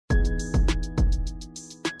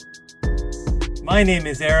My name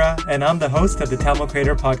is Era, and I'm the host of the Tamil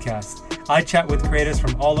Creator Podcast. I chat with creators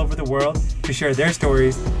from all over the world to share their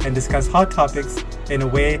stories and discuss hot topics in a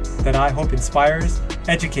way that I hope inspires,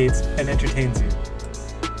 educates, and entertains you.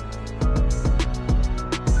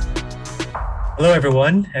 Hello,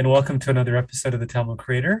 everyone, and welcome to another episode of the Tamil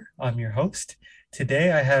Creator. I'm your host.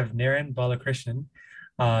 Today, I have Naren Balakrishnan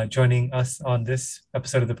joining us on this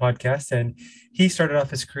episode of the podcast, and he started off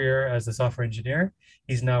his career as a software engineer.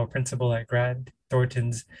 He's now a principal at Grant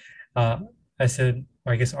Thornton's R&D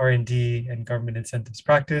and government incentives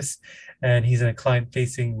practice, and he's in a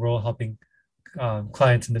client-facing role helping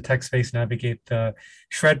clients in the tech space navigate the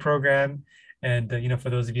SHRED program. And for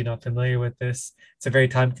those of you not familiar with this, it's a very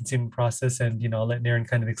time-consuming process, and I'll let Naren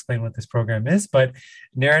kind of explain what this program is. But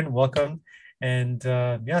Naren, welcome. And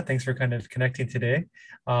thanks for kind of connecting today.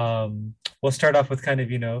 We'll start off with kind of,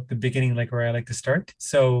 the beginning, like where I like to start.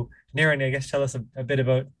 So Naren, I guess tell us a bit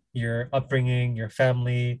about your upbringing, your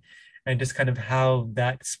family, and just kind of how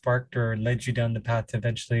that sparked or led you down the path to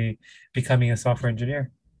eventually becoming a software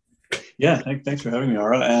engineer. Yeah, thanks for having me,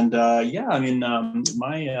 Ara. And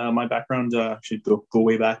my background should go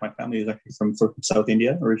way back. My family is actually from South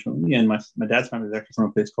India originally, and my dad's family is actually from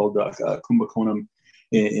a place called Kumbakonam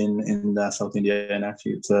in South India, and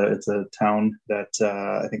actually it's a town that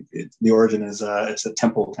I think the origin is it's a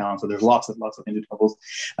temple town. So there's lots of Hindu temples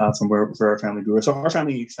from where our family grew. So our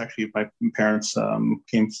family actually, my parents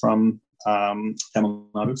came from Tamil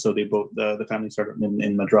Nadu. So they both the family started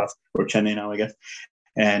in Madras, or Chennai now, I guess.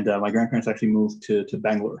 And my grandparents actually moved to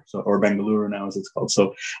Bangalore, or Bengaluru now as it's called.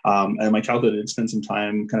 So, and my childhood, I did spend some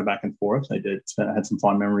time kind of back and forth. I had some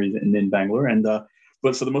fond memories in Bangalore, and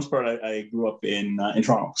but for the most part, I grew up in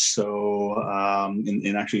Toronto. So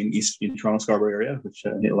in Toronto, Scarborough area, which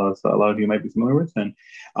a lot of you might be familiar with. And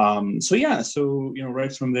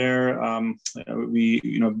right from there, we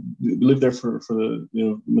lived there for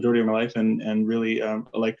the majority of my life, and really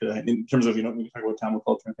in terms of when you talk about Tamil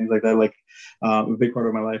culture and things like that, like a big part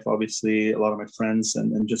of my life, obviously a lot of my friends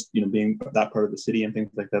and just being that part of the city and things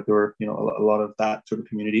like that. There were a lot of that sort of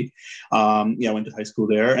community. I went to high school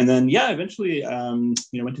there, and then eventually.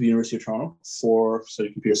 Went to the University of Toronto for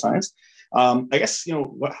study computer science. I guess,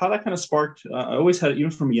 how that kind of sparked, I always had,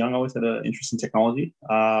 even from young, I always had an interest in technology.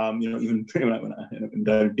 Even when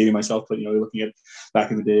I'm dating myself, but, looking at back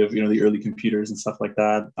in the day of, the early computers and stuff like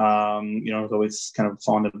that, I was always kind of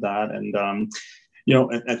fond of that. And,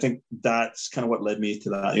 I think that's kind of what led me to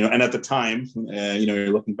that, and at the time,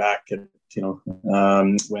 you're looking back at,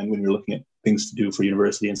 when you're looking at things to do for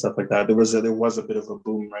university and stuff like that, there was a bit of a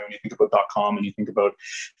boom, right? When you think about .com and you think about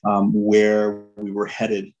where we were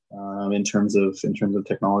headed in terms of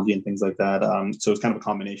technology and things like that. So it's kind of a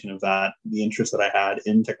combination of that, the interest that I had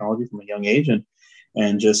in technology from a young age,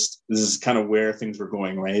 and just this is kind of where things were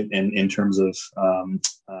going, right? In terms of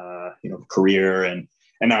career and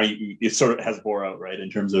now it sort of has bore out, right, in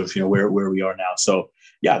terms of where we are now. So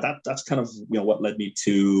yeah, that's kind of what led me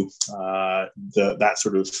to that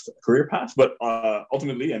sort of career path. But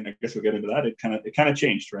ultimately, and I guess we'll get into that, it kind of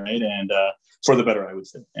changed, right, and for the better, I would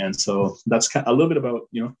say. And so that's a little bit about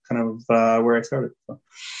where I started. So.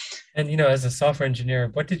 And as a software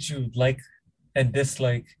engineer, what did you like and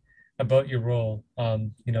dislike about your role? I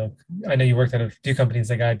know you worked at a few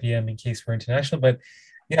companies like IBM and Caseware International, but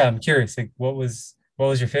yeah, I'm curious, like what was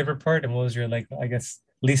your favorite part, and what was your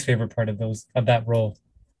least favorite part of that role?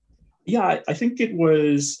 Yeah, I think it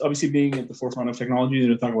was obviously being at the forefront of technology.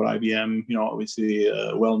 Talk about IBM, obviously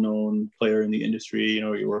a well-known player in the industry.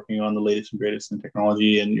 You're working on the latest and greatest in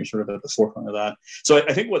technology, and you're sort of at the forefront of that. So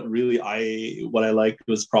I think what I liked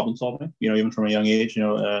was problem solving. Even from a young age.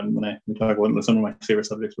 When we talk about some of my favorite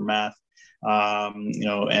subjects were math.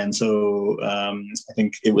 And so I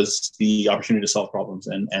think it was the opportunity to solve problems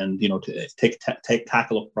and to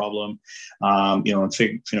tackle a problem, and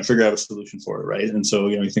figure out a solution for it, right? And so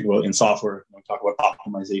you think about in software, we talk about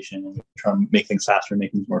optimization and we try to make things faster,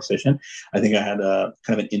 make things more efficient. I think I had a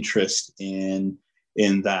kind of an interest in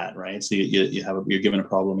that, right? So you're given a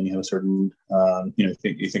problem and you have a certain if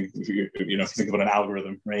you think about an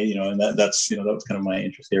algorithm, right? And that was kind of my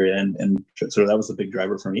interest area, and so that was a big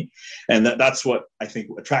driver for me, and that's what I think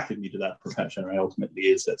attracted me to that profession, right? Ultimately,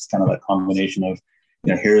 is it's kind of that combination of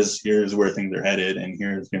here's where things are headed, and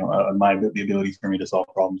here's the ability for me to solve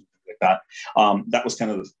problems like that. That was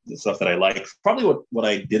kind of the stuff that I liked. Probably what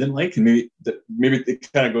I didn't like, and maybe it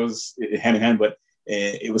kind of goes hand in hand, but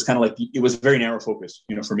it was kind of like it was very narrow focused.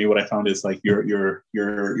 For me, what I found is like you're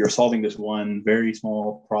solving this one very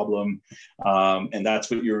small problem, and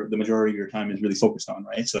that's what the majority of your time is really focused on,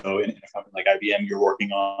 right? So in a company like IBM, you're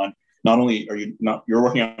working on not only are you not, you're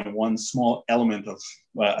working on one small element of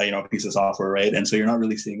a piece of software, right? And so you're not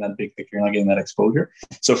really seeing that big picture, you're not getting that exposure.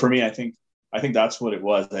 So for me, I think that's what it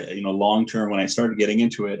was. Long term, when I started getting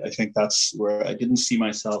into it, I think that's where I didn't see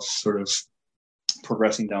myself sort of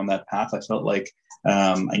progressing down that path. I felt like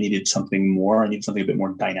I needed something more. I needed something a bit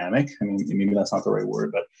more dynamic. I mean, maybe that's not the right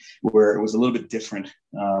word, but where it was a little bit different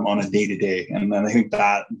on a day to day. And then I think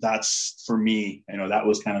that's for me. That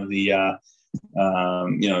was kind of the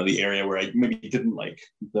area where I maybe didn't like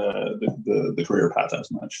the career path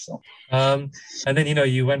as much. So, and then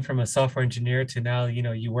you went from a software engineer to now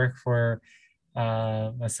you work for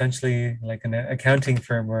essentially like an accounting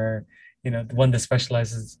firm where the one that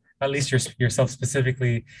specializes, at least yourself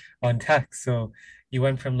specifically, on tech. So you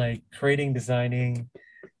went from like creating, designing,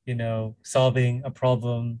 solving a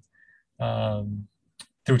problem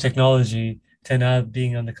through technology to now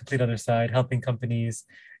being on the complete other side, helping companies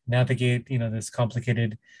navigate this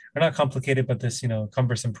complicated, or not complicated, but this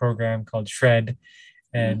cumbersome program called Shred.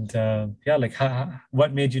 And yeah, like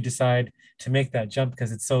what made you decide to make that jump,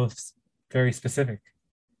 because it's so very specific?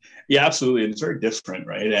 yeah, absolutely. And it's very different,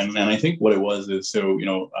 right? And I think what it was is, so,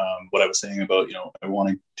 what I was saying about, I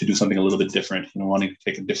wanting to do something a little bit different, wanting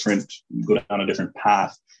to go down a different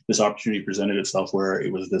path. This opportunity presented itself where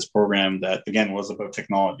it was this program that, again, was about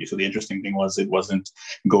technology. So the interesting thing was, it wasn't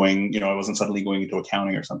I wasn't suddenly going into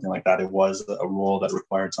accounting or something like that. It was a role that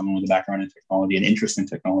required someone with a background in technology and interest in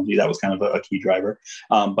technology. That was kind of a key driver.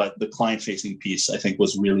 But the client facing piece, I think,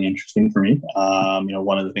 was really interesting for me.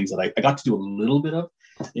 One of the things that I got to do a little bit of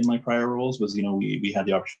in my prior roles was, we had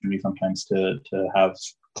the opportunity sometimes to have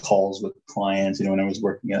calls with clients, when I was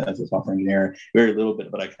working as a software engineer, very little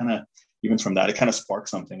bit, but I kind of, even from that, it kind of sparked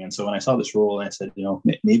something. And so when I saw this role, I said,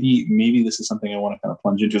 maybe this is something I want to kind of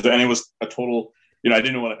plunge into. And it was a total, I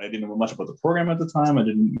didn't know much about the program at the time. I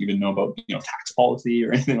didn't even know about, tax policy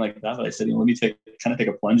or anything like that. But I said, let me take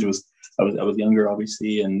a plunge. I was younger,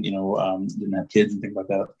 obviously, and didn't have kids and things like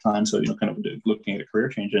that at the time. So kind of looking at a career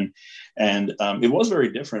change, and it was very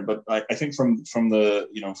different. But I think from the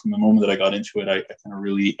moment that I got into it, I kind of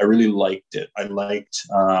really liked it. I liked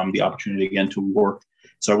the opportunity again to work.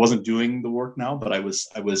 So I wasn't doing the work now, but I was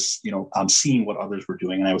seeing what others were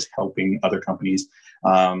doing, and I was helping other companies.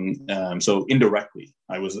 So indirectly,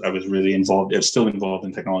 I was really involved. I was still involved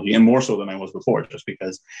in technology, and more so than I was before, just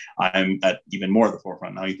because I'm at even more at the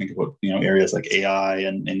forefront now. You think about areas like AI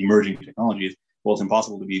and emerging technologies. Well, it's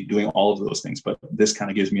impossible to be doing all of those things, but this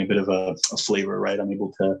kind of gives me a bit of a flavor, right? I'm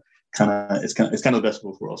able to it's kind of the best of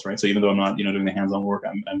both worlds, right? So even though I'm not doing the hands-on work,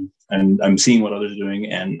 I'm seeing what others are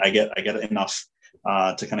doing, and I get enough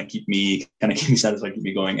to kind of keep me satisfied, keep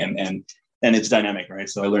me going, and it's dynamic, right?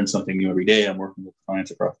 So I learn something new every day. I'm working with clients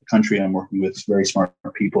across the country. I'm working with very smart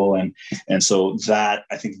people, and so that,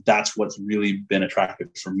 I think that's what's really been attractive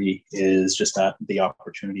for me, is just that the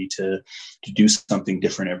opportunity to do something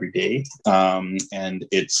different every day, and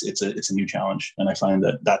it's a new challenge, and I find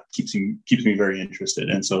that keeps me very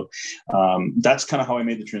interested, and so that's kind of how I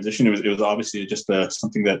made the transition. It was obviously just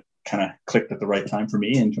something that kind of clicked at the right time for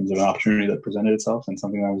me in terms of an opportunity that presented itself and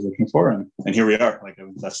something I was looking for, and here we are. Like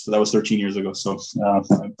that was 13 years ago, so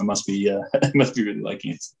I must be really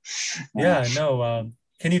liking it. Yeah, no.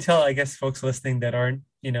 Can you tell, I guess, folks listening that aren't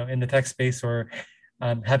in the tech space or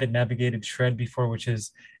haven't navigated Shred before, which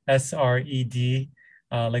is SRED,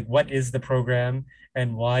 like what is the program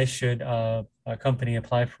and why should a company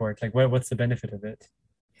apply for it? Like what's the benefit of it?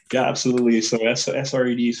 Yeah, absolutely. So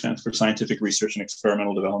SRED stands for Scientific Research and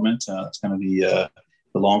Experimental Development. It's kind of the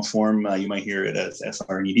long form. You might hear it as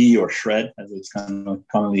SRED or Shred, as it's kind of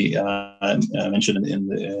commonly mentioned in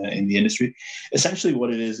the industry. Essentially,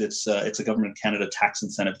 what it is, it's a Government of Canada tax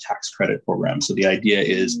incentive tax credit program. So the idea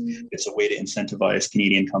is it's a way to incentivize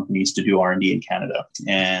Canadian companies to do R&D in Canada,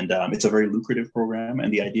 and it's a very lucrative program.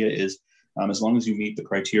 And the idea is, as long as you meet the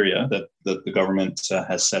criteria that the government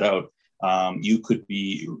has set out, you could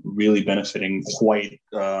be really benefiting quite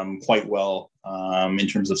well in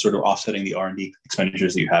terms of sort of offsetting the R&D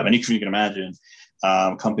expenditures that you have. And if you can imagine,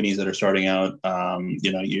 companies that are starting out,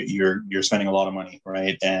 you're spending a lot of money,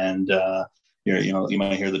 right? And you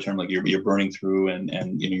might hear the term like you're burning through,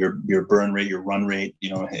 and your burn rate, your run rate,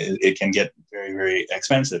 it can get very, very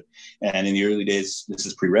expensive. And in the early days, this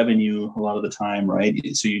is pre-revenue a lot of the time, right?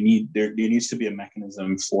 So there needs to be a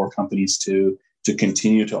mechanism for companies to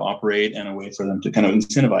continue to operate, and a way for them to kind of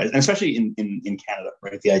incentivize, and especially in Canada,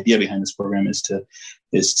 right? The idea behind this program is to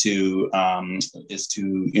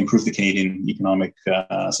improve the Canadian economic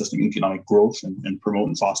system, economic growth, and promote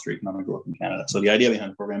and foster economic growth in Canada. So the idea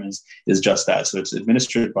behind the program is just that. So it's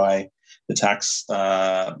administered by the tax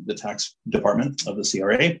department of the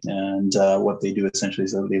CRA. And what they do essentially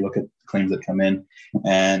is that they look at claims that come in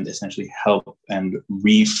and essentially help and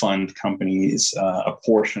refund companies a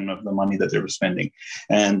portion of the money that they were spending.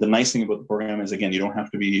 And the nice thing about the program is, again, you don't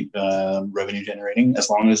have to be revenue generating as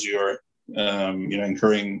long as you're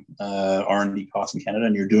incurring R&D costs in Canada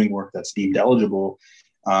and you're doing work that's deemed eligible.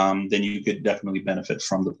 Then you could definitely benefit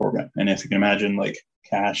from the program. And if you can imagine, like,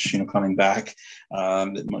 cash, coming back,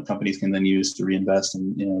 that companies can then use to reinvest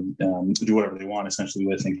and do whatever they want essentially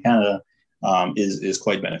within Canada, is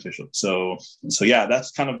quite beneficial. So yeah,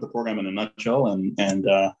 that's kind of the program in a nutshell. And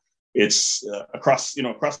it's across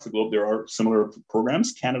the globe there are similar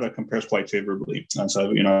programs. Canada compares quite favorably, and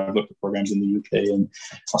so I've looked at programs in the UK and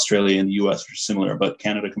Australia and the US which are similar, but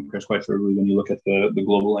Canada compares quite favorably when you look at the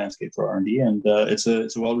global landscape for R&D, and it's a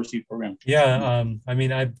well received program. Yeah, I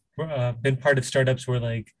mean, I've been part of startups where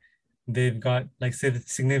like they've got like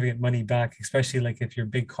significant money back, especially like if your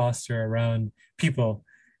big costs are around people,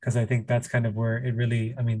 because I think that's kind of where it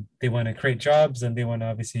really, I mean, they want to create jobs and they want to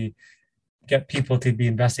obviously get people to be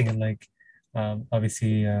investing in like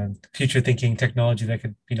obviously future thinking technology that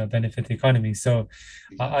could benefit the economy. So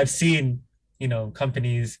I've seen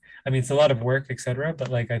companies, I mean, it's a lot of work, etc., but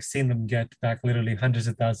like I've seen them get back literally hundreds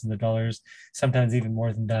of thousands of dollars, sometimes even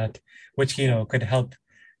more than that, which could help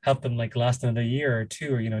them like last another year or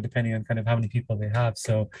two, or depending on kind of how many people they have.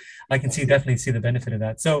 So I can definitely see the benefit of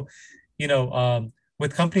that. So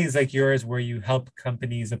with companies like yours where you help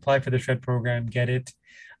companies apply for the SHRED program, get it,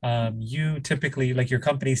 you typically, like, your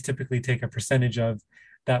companies typically take a percentage of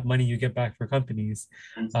that money you get back for companies,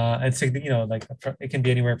 and so like it can be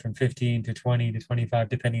anywhere from 15 to 20 to 25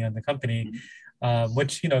 depending on the company,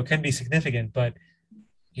 which can be significant. But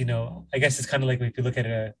I guess it's kind of like if you look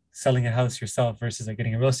at selling a house yourself versus like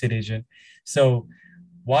getting a real estate agent. So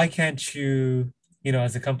why can't you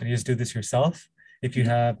as a company just do this yourself if you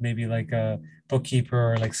have maybe like a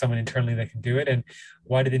bookkeeper or like someone internally that can do it? And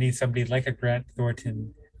why do they need somebody like a Grant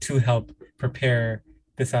Thornton to help prepare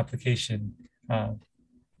this application?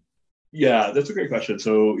 Yeah, that's a great question.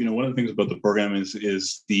 So, one of the things about the program is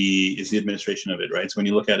the administration of it, right? So when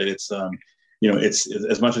you look at it, it's it's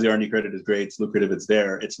as much as the R&D credit is great, it's lucrative, it's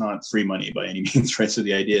there. It's not free money by any means, right? So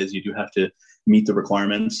the idea is you do have to meet the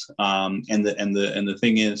requirements, and the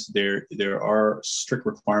thing is there are strict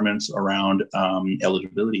requirements around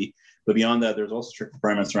eligibility. But beyond that, there's also strict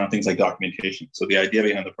requirements around things like documentation. So the idea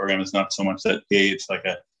behind the program is not so much that, hey, it's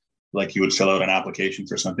like you would fill out an application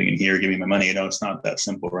for something and here, give me my money. It's not that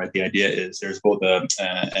simple, right? The idea is there's both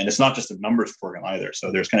and it's not just a numbers program either. So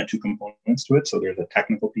there's kind of two components to it. So there's a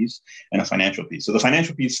technical piece and a financial piece. So the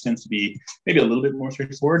financial piece tends to be maybe a little bit more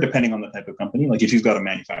straightforward, depending on the type of company. Like if you've got a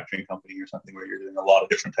manufacturing company or something where you're doing a lot of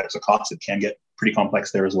different types of costs, it can get pretty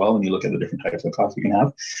complex there as well when you look at the different types of costs you can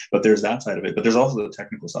have. But there's that side of it. But there's also the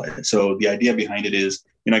technical side. So the idea behind it is,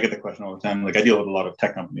 I get the question all the time. Like I deal with a lot of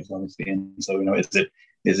tech companies, obviously, and so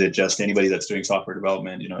is it just anybody that's doing software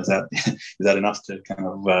development? Is that enough to kind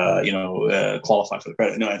of qualify for the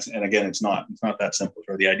credit? No, and again, it's not that simple.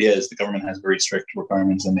 The idea is the government has very strict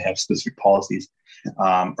requirements and they have specific policies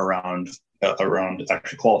around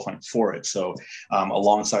actually qualifying for it. So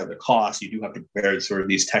alongside the cost, you do have to prepare sort of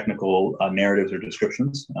these technical narratives or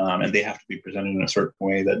descriptions, and they have to be presented in a certain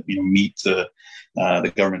way that meet the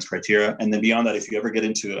government's criteria. And then beyond that, if you ever get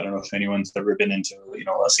into, I don't know if anyone's ever been into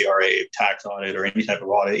a CRA tax audit or any type of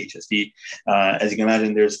audit, HSD, as you can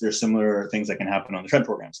imagine, there's similar things that can happen on the SHRED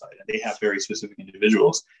program side, and they have very specific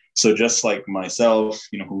individuals. So just like myself,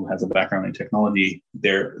 who has a background in technology,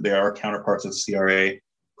 there are counterparts of the CRA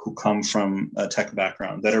who come from a tech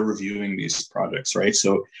background that are reviewing these projects, right?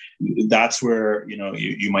 So that's where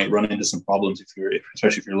you might run into some problems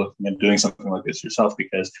especially if you're looking at doing something like this yourself,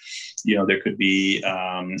 because there could be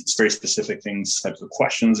very specific types of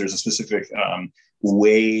questions. There's a specific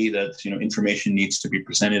way that information needs to be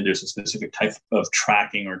presented. There's a specific type of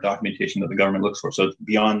tracking or documentation that the government looks for. So it's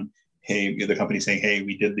beyond, hey, the company saying, hey,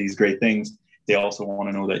 we did these great things. They also want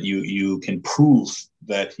to know that you can prove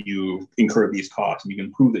that you incurred these costs and you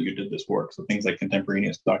can prove that you did this work. So things like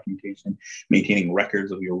contemporaneous documentation, maintaining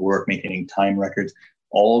records of your work, maintaining time records,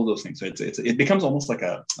 all of those things. So it becomes almost like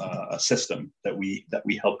a system that we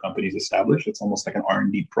help companies establish. It's almost like an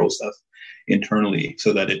R&D process internally,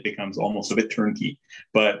 so that it becomes almost a bit turnkey.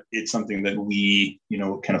 But it's something that we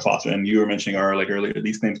kind of foster. And you were mentioning earlier,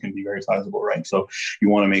 these claims can be very sizable, right? So you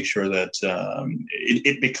want to make sure that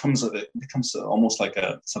it becomes almost like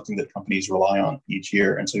something that companies rely on each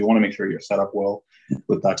year. And so you want to make sure you're set up well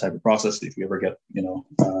with that type of process. If you ever get,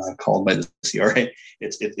 called by the CRA,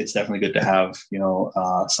 it's definitely good to have,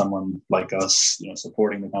 someone like us,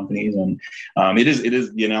 supporting the companies. And it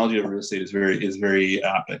is the analogy of real estate is very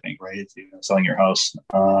apt, I think, right? It's, selling your house.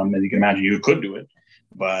 As you can imagine, you could do it,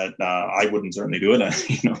 but I wouldn't certainly do it.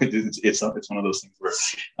 It's one of those things where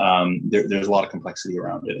there's a lot of complexity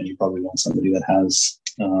around it, and you probably want somebody that has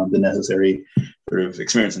the necessary sort of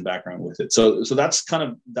experience and background with it. So that's kind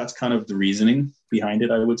of the reasoning behind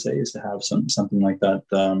it, I would say, is to have something like that,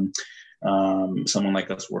 someone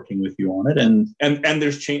like us working with you on it, and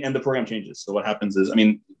there's change, and the program changes. So what happens is,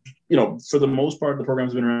 for the most part, the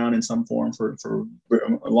program's been around in some form for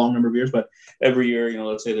a long number of years, but every year,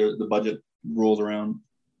 let's say the budget rolls around,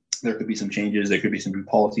 there could be some changes, there could be some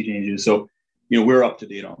policy changes. So, we're up to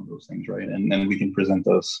date on those things, right? And then we can present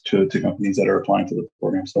those to companies that are applying for the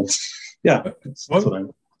program. So, yeah.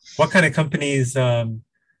 What kind of companies,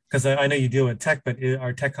 because I know you deal with tech, but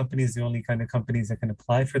are tech companies the only kind of companies that can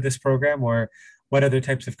apply for this program, or what other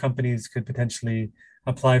types of companies could potentially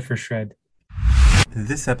apply for SR&ED?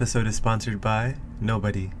 This episode is sponsored by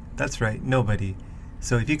nobody. That's right, nobody.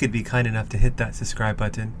 So if you could be kind enough to hit that subscribe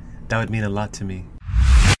button, that would mean a lot to me.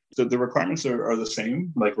 So the requirements are the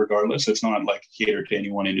same, like regardless. It's not like catered to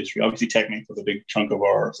any one industry. Obviously, Techmate was a big chunk of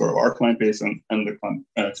our client base and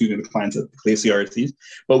the clients at the CRSCs.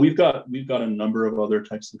 But we've got a number of other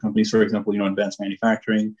types of companies. For example, advanced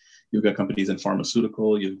manufacturing. You've got companies in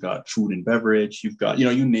pharmaceutical. You've got food and beverage. You've got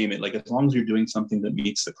you name it. Like, as long as you're doing something that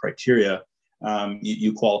meets the criteria,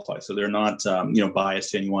 you qualify. So they're not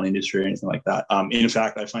biased to any one industry or anything like that. In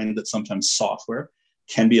fact, I find that sometimes software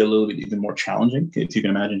can be a little bit even more challenging, if you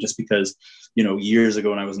can imagine, just because, years ago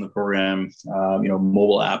when I was in the program,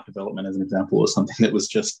 mobile app development, as an example, was something that was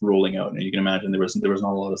just rolling out. And you can imagine there was not a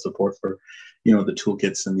lot of support for, the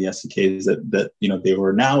toolkits and the SDKs that they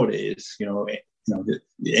were nowadays.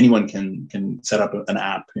 Anyone can set up an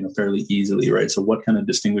app, fairly easily, right? So what kind of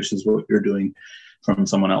distinguishes what you're doing from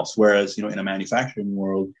someone else? Whereas, in a manufacturing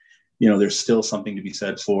world, there's still something to be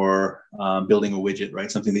said for building a widget, right?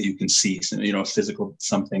 Something that you can see, physical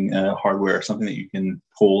something, hardware, something that you can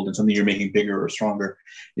hold, and something you're making bigger or stronger.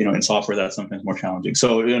 In software, that's sometimes more challenging.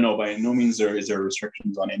 So, by no means is there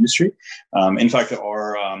restrictions on industry. In fact,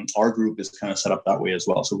 our group is kind of set up that way as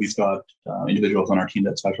well. So we've got individuals on our team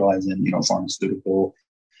that specialize in, pharmaceutical,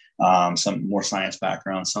 some more science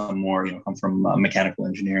background, some more, come from mechanical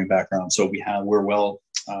engineering background. So we're well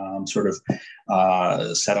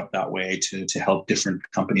set up that way to help different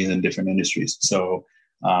companies in different industries. So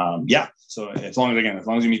so as long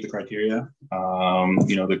as you meet the criteria,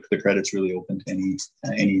 the credit's really open to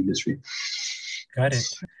any industry. Got it.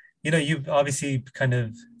 You've obviously kind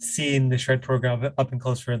of seen the SR&ED program up and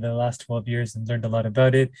close for the last 12 years and learned a lot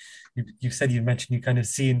about it. You mentioned you kind of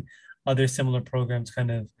seen other similar programs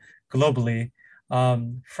kind of globally.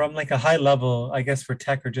 From like a high level, I guess, for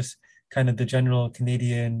tech, or just kind of the general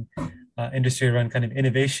Canadian industry around kind of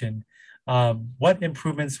innovation, what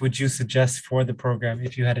improvements would you suggest for the program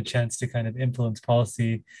if you had a chance to kind of influence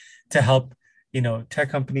policy to help, tech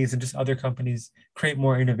companies and just other companies create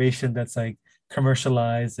more innovation that's like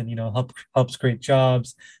commercialized and, helps create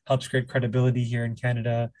jobs, helps create credibility here in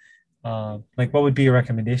Canada? What would be your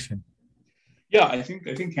recommendation? Yeah, I think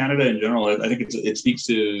Canada in general. I think it speaks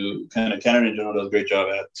to kind of Canada in general does a great job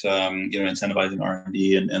at incentivizing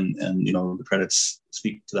R&D and the credits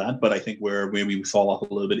speak to that. But I think where maybe we fall off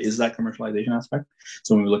a little bit is that commercialization aspect.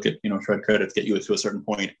 So when we look at SR&ED credits get you to a certain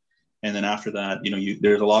point, and then after that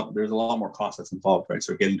there's a lot more cost that's involved, right?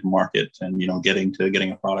 So getting to market and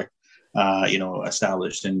getting a product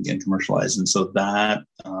established and commercialized. And so that,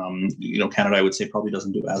 Canada, I would say, probably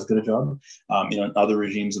doesn't do as good a job. In other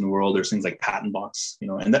regimes in the world, there's things like patent box,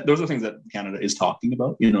 and those are things that Canada is talking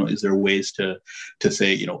about. Is there ways to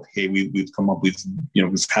say, hey, we've come up, we've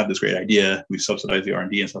had this great idea, we've subsidized the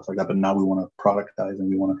R&D and stuff like that, but now we want to productize and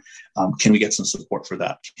we want to, can we get some support for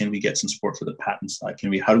that? Can we get some support for the patent side?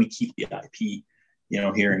 How do we keep the IP?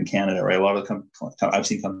 Here in Canada, right? A lot of I've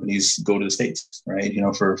seen companies go to the States, right?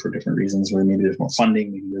 For different reasons, where maybe there's more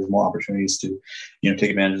funding, maybe there's more opportunities to,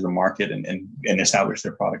 take advantage of the market and establish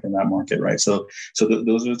their product in that market, right? So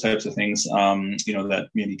those are the types of things, that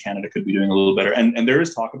maybe Canada could be doing a little better. And there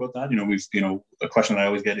is talk about that. We've, a question that I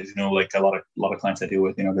always get is, like a lot of clients I deal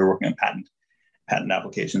with, they're working on patent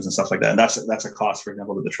applications and stuff like that. And that's a cost, for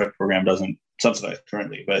example, that the SR&ED program doesn't subsidize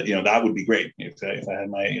currently. But that would be great if I had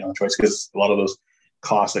my choice, because a lot of those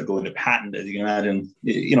costs that go into patent, as you can imagine,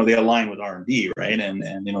 they align with R&D, right? And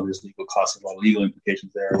there's legal costs, a lot of legal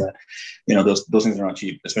implications there that, those things are not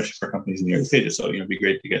cheap, especially for companies in the early stages. So, it'd be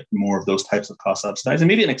great to get more of those types of costs subsidized and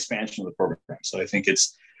maybe an expansion of the program. So I think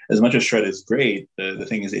it's as much as Shred is great, the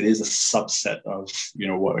thing is it is a subset of,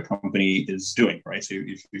 what a company is doing, right? So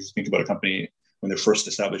if you think about a company when they're first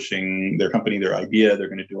establishing their company, their idea, they're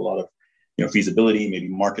going to do a lot of feasibility, maybe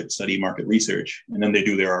market study, market research, and then they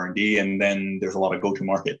do their R&D, and then there's a lot of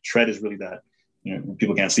go-to-market. Shred is really that.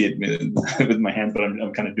 People can't see it with my hand, but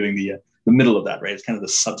I'm kind of doing the middle of that, right? It's kind of the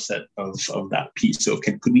subset of that piece. So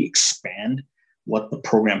could we expand what the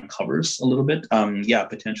program covers a little bit? Yeah,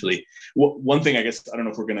 potentially. One thing, I guess, I don't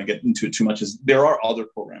know if we're going to get into it too much, is there are other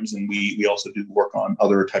programs, and we also do work on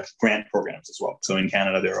other types of grant programs as well. So in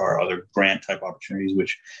Canada, there are other grant type opportunities,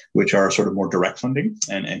 which are sort of more direct funding,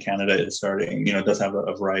 and Canada is starting, does have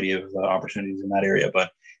a variety of opportunities in that area. But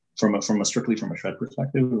from a strictly from a Shred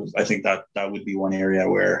perspective, I think that would be one area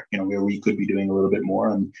where, where we could be doing a little bit more.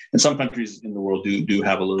 And some countries in the world do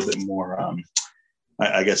have a little bit more,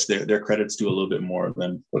 I guess their credits do a little bit more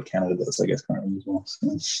than what Canada does, I guess, currently as well.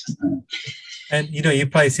 So, And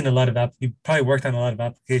you've probably worked on a lot of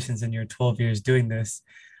applications in your 12 years doing this.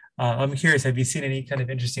 I'm curious, have you seen any kind of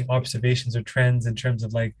interesting observations or trends in terms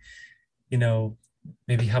of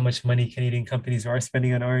maybe how much money Canadian companies are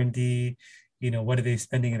spending on R&D? What are they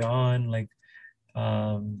spending it on? Like,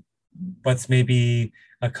 what's maybe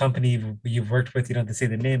a company you've worked with, you don't have to say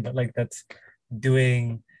the name, but like that's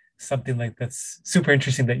doing something like that's super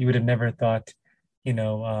interesting that you would have never thought,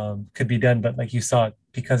 could be done, but like you saw it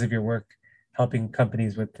because of your work helping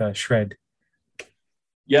companies with Shred.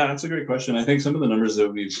 Yeah, that's a great question. I think some of the numbers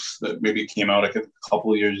that maybe came out like a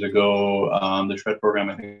couple of years ago, the Shred program,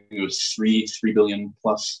 I think it was $3 billion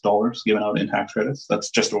plus given out in tax credits. That's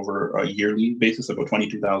just over a yearly basis, about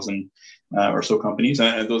 22,000 or so companies.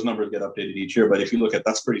 And those numbers get updated each year. But if you look at,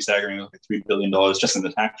 that's pretty staggering. Look at $3 billion just in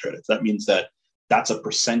the tax credits. That means that's a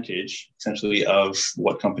percentage essentially of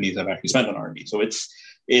what companies have actually spent on R&D. So it's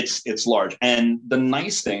large. And the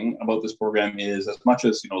nice thing about this program is, as much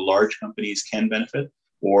as large companies can benefit,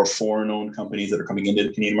 or foreign-owned companies that are coming into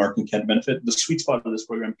the Canadian market can benefit, the sweet spot of this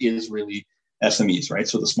program is really SMEs, right?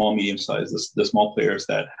 So the small, medium-sized, the small players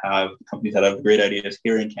that have companies that have great ideas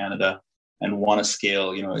here in Canada and want to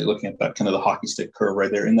scale, looking at that kind of the hockey stick curve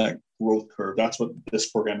right there in that growth curve. That's what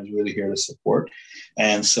this program is really here to support.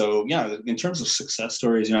 And so, yeah, in terms of success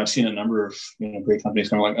stories, I've seen a number of, great companies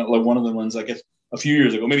come like one of the ones, I guess, a few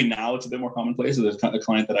years ago, maybe now it's a bit more commonplace. So there's a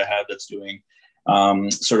client that I had that's doing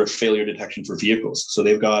sort of failure detection for vehicles. So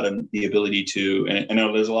they've got the ability to, and I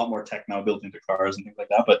know there's a lot more tech now built into cars and things like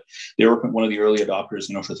that, but they were one of the early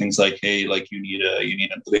adopters, for things like, hey, like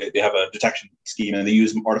they have a detection scheme, and they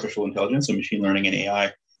use artificial intelligence, so machine learning and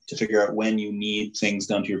AI, to figure out when you need things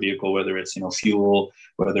done to your vehicle, whether it's, fuel,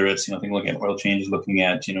 whether it's, things looking at oil changes, looking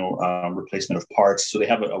at, replacement of parts. So they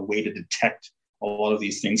have a way to detect a lot of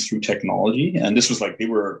these things through technology. And this was like, they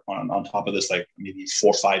were on top of this, like maybe 4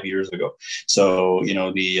 or 5 years ago. So,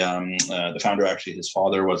 the founder, actually, his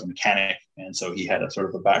father was a mechanic. And so he had a sort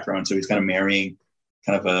of a background. So he's kind of marrying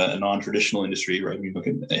kind of a non-traditional industry, right? We look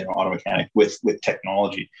at auto mechanic with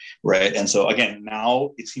technology, right? And so again,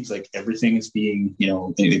 now it seems like everything is being,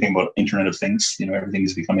 you think about Internet of Things, everything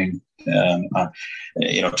is becoming,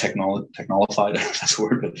 technologified. That's a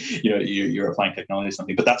word, but you're applying technology to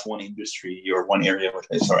something. But that's one industry or one area which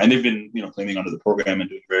they start, and they've been claiming under the program and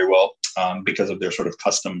doing very well because of their sort of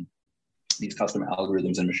these custom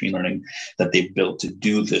algorithms and machine learning that they've built to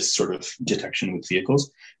do this sort of detection with vehicles.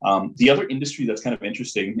 The other industry that's kind of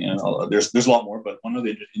interesting, and there's a lot more, but one of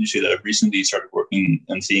the industry that I've recently started working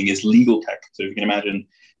and seeing is legal tech. So if you can imagine,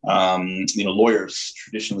 lawyers,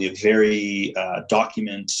 traditionally a very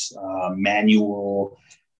document manual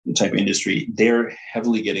type industry, they're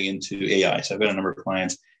heavily getting into AI. So I've got a number of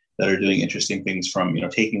clients that are doing interesting things from,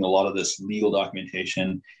 taking a lot of this legal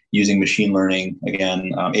documentation, using machine learning.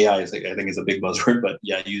 Again, AI I think is a big buzzword, but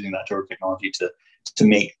yeah, using that sort of technology to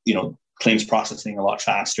make, claims processing a lot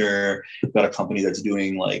faster. We've got a company that's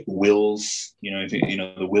doing like wills,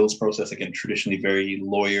 the wills process, again, traditionally very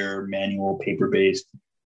lawyer, manual, paper-based,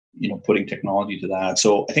 putting technology to that.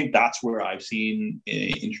 So I think that's where I've seen,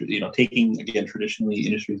 taking, again, traditionally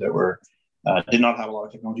industries that were, did not have a lot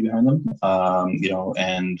of technology behind them,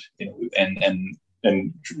 and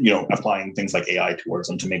applying things like AI towards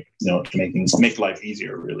them to make life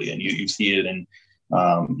easier, really. And you see it in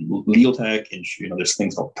legal tech, and there's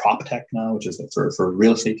things called prop tech now, which is for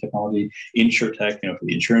real estate technology, insure tech, for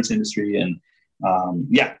the insurance industry, and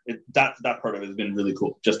that part of it has been really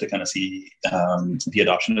cool, just to kind of see the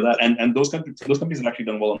adoption of that, and those companies have actually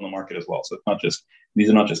done well in the market as well. So it's not just, these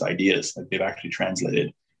are not just ideas, like they've actually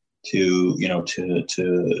translated to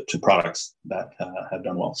products that have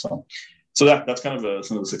done well. So that's kind of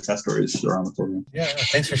some of the success stories around the program. Yeah,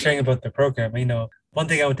 thanks for sharing about the program. One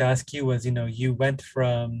thing I want to ask you was, you went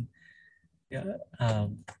from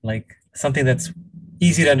like something that's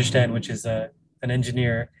easy to understand, which is an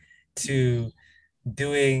engineer, to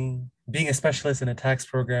being a specialist in a tax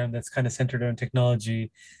program that's kind of centered on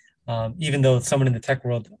technology. Even though someone in the tech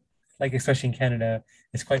world, like especially in Canada,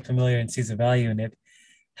 is quite familiar and sees a value in it.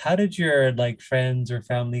 How did your like friends or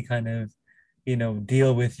family kind of,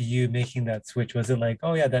 deal with you making that switch? Was it like,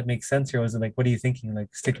 oh yeah, that makes sense, or was it like, what are you thinking?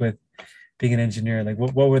 Like, stick with being an engineer. Like,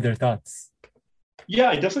 what were their thoughts? Yeah,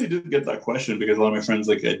 I definitely did get that question because a lot of my friends,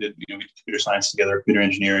 like I did, we did computer science together, computer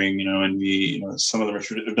engineering, and we, some of them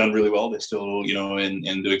have done really well. They still,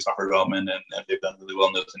 in doing software development and they've done really well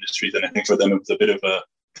in those industries. And I think for them, it was a bit of a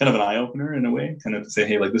kind of an eye opener in a way, kind of to say,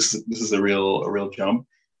 hey, like this is a real jump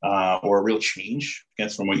or a real change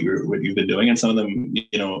against from what you've been doing. And some of them,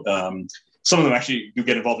 some of them actually do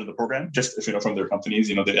get involved in the program just from their companies.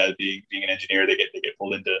 Being an engineer, they get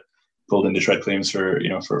pulled into shred claims for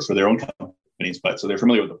their own companies, but so they're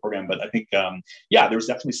familiar with the program. But I think, yeah, there was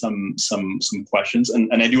definitely some questions,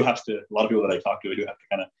 and I do have to. A lot of people that I talk to, I do have to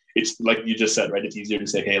kind of. It's like you just said, right? It's easier to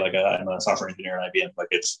say, hey, like I'm a software engineer at IBM, like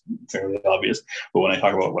it's fairly obvious. But when I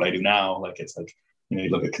talk about what I do now, like it's like you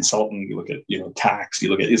look at consulting, you look at tax, you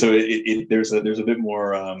look at there's a bit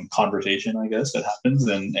more conversation, I guess, that happens,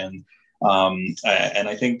 and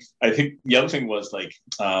I think the other thing was like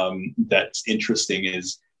that's interesting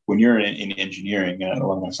is when you're in engineering, a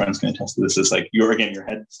lot of my friends can attest to this. Is like your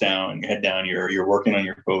head down. You're working on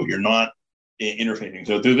your code. You're not interfacing.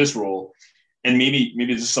 So through this role, and maybe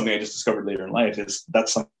this is something I just discovered later in life.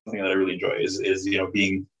 That's something that I really enjoy. Is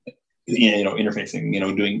being interfacing.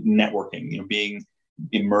 Doing networking. Being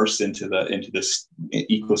immersed into this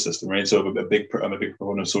ecosystem, right? So I'm a big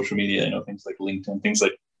proponent of social media. Things like LinkedIn, things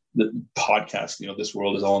like the podcast. This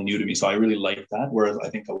world is all new to me, so I really like that. Whereas I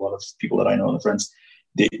think a lot of people that I know and the friends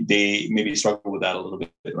they maybe struggle with that a little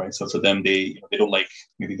bit, right? So for them, they don't like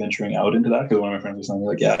maybe venturing out into that because one of my friends was saying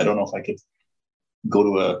like, yeah, I don't know if I could go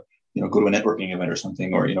to a networking event or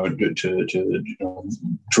something, or to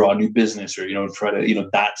draw a new business, or try to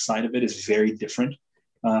that side of it is very different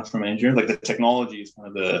from engineering. Like the technology is kind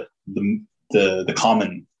of the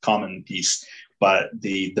common piece, but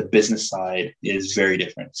the business side is very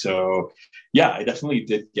different. So yeah, I definitely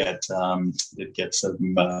did get some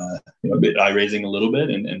a bit eye raising a little bit,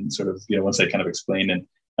 and sort of once I kind of explained, and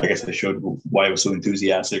I guess I showed why I was so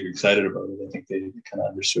enthusiastic or excited about it. I think they kind of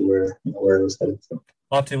understood where it was headed. So.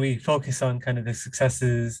 Often we focus on kind of the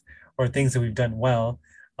successes or things that we've done well.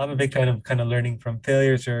 I'm a big fan of kind of learning from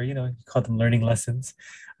failures, or you call them learning lessons.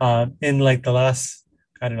 In like the last,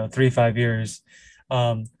 I don't know, 3 5 years,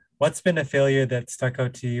 um, what's been a failure that stuck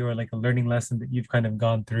out to you, or like a learning lesson that you've kind of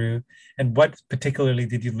gone through, and what particularly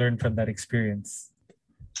did you learn from that experience?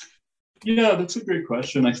 Yeah, that's a great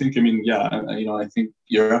question. I mean, yeah, I think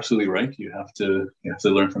you're absolutely right. You have to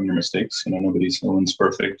learn from your mistakes. No one's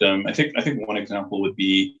perfect. I think one example would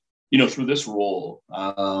be, through this role,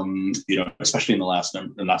 especially in the last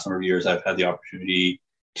number of years, I've had the opportunity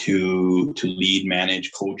to lead,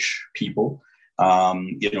 manage, coach people.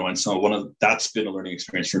 And so that's been a learning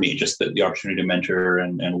experience for me, just the opportunity to mentor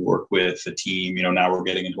and work with a team. Now we're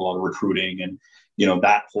getting into a lot of recruiting, and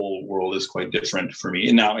that whole world is quite different for me.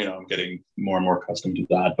 And now, I'm getting more and more accustomed to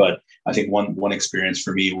that. But I think one experience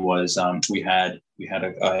for me was we had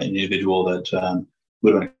an individual that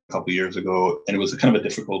would have been a couple of years ago, and it was a kind of a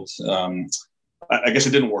difficult. I guess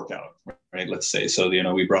it didn't work out, right? Let's say so.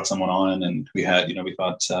 We brought someone on, and we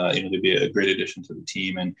thought there'd be a great addition to the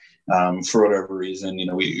team, and for whatever reason,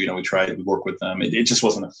 we tried to work with them. It just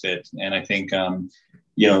wasn't a fit, and I think.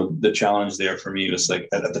 The challenge there for me was like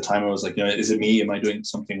at the time I was like, is it me? Am I doing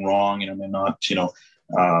something wrong? Am I not,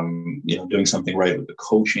 doing something right with the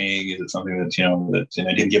coaching? Is it something that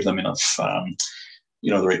I didn't give them enough,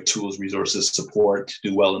 the right tools, resources, support to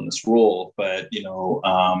do well in this role? But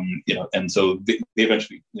and so they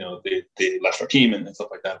eventually, they left our team and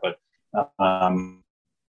stuff like that. But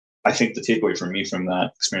I think the takeaway for me from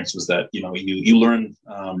that experience was that you learn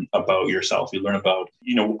about yourself. You learn about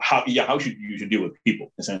how you should deal with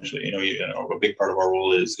people. Essentially, a big part of our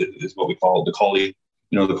role is what we call the colleague.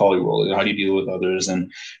 The colleague role. How do you deal with others?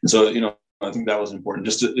 And so I think that was important.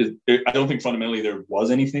 I don't think fundamentally there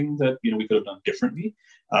was anything that we could have done differently.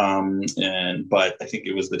 But I think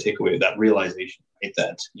it was the takeaway, that realization, right,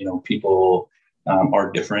 that people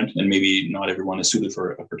are different, and maybe not everyone is suited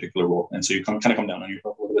for a particular role. And so you kind of come down on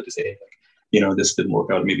yourself a little bit to say, hey, like, this didn't work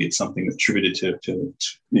out. Maybe it's something that's attributed to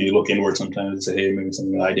you look inward sometimes and say, hey, maybe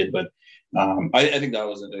something that I did, but I think that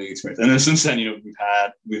was a big experience. And then since then,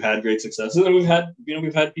 we've had great successes, and we've had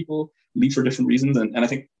people leave for different reasons. And I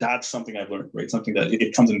think that's something I've learned, right? Something that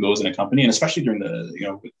it comes and goes in a company, and especially during the,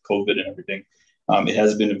 with COVID and everything,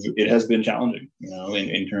 it has been challenging,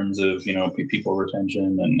 in terms of, people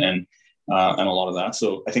retention and a lot of that.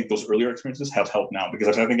 So I think those earlier experiences have helped now, because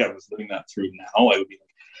if I think I was living that through now, I would be like,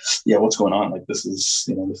 yeah, what's going on? Like, this is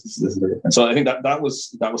very different. So I think that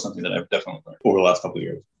was something that I've definitely learned over the last couple of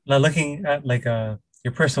years. Now, looking at like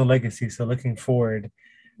your personal legacy, so looking forward,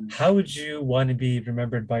 how would you want to be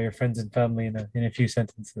remembered by your friends and family in a few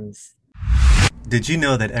sentences? Did you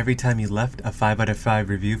know that every time you left a 5 out of 5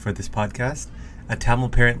 review for this podcast, a Tamil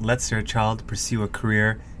parent lets their child pursue a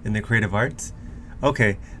career in the creative arts?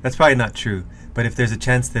 Okay, that's probably not true, but if there's a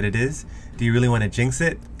chance that it is, do you really want to jinx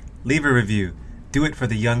it? Leave a review. Do it for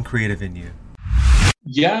the young creative in you.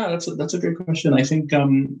 Yeah, that's a great question. I think I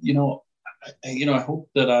hope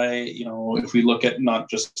that if we look at not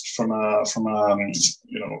just from we're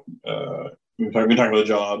talking about a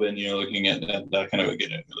job, and looking at that kind of, again,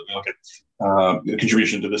 we look at the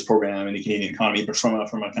contribution to this program in the Canadian economy, but from a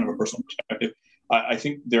kind of a personal perspective, I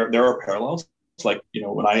think there are parallels. Like,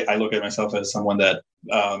 when I look at myself as someone that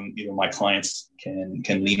my clients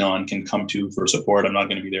can lean on, can come to for support. I'm not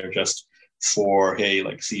going to be there just for, hey,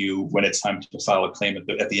 like, see you when it's time to file a claim at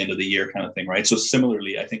the end of the year, kind of thing, right? So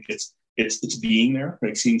similarly, I think it's being there,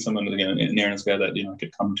 like seeing someone, again, in Nairn's guy that I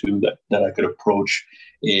could come to, that I could approach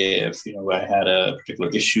if I had a particular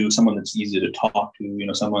issue, someone that's easy to talk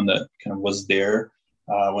to, someone that kind of was there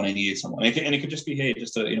when I needed someone. And it could just be, hey,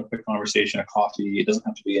 just a quick conversation, a coffee. It doesn't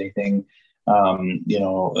have to be anything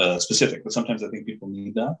specific, but sometimes I think people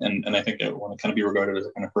need that, and I think I want to kind of be regarded as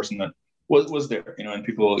a kind of person that was there, and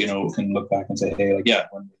people, can look back and say, hey, like, yeah,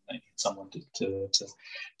 when I need someone to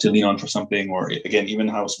lean on for something, or again, even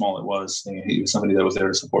how small it was, he was somebody that was there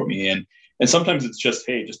to support me, and sometimes it's just,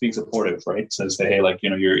 hey, just being supportive, right? So say, hey, like, we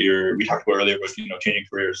talked about earlier about, changing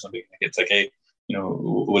careers or something. It's like, hey,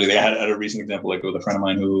 what I had a recent example, like with a friend of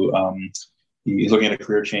mine who, he's looking at a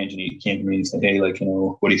career change, and he came to me and said, hey, like,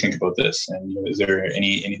 what do you think about this? And, is there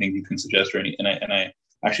anything you can suggest, or any, and I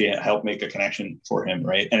actually help make a connection for him,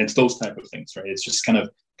 right? And it's those type of things, right? It's just kind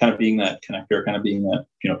of being that connector, kind of being that,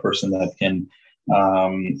 person that can,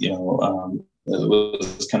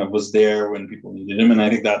 was there when people needed him. And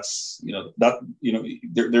I think that's,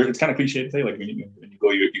 it's kind of cliche to say, like, when you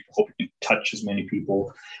go, you hope you can touch as many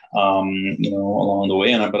people, along the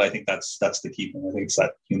way. But I think that's the key thing. I think it's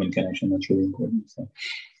that human connection that's really important. So.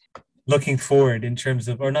 Looking forward, in terms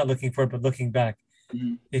of, or not looking forward, but looking back,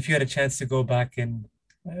 if you had a chance to go back in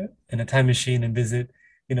a time machine and visit,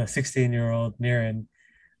 16-year-old Nairan,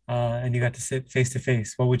 and you got to sit face to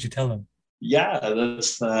face, what would you tell him? Yeah,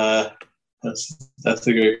 that's a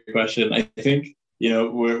great question. I think,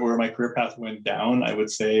 where my career path went down, I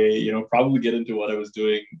would say, probably get into what I was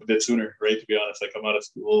doing a bit sooner, right? To be honest, I come out of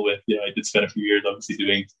school with, I did spend a few years obviously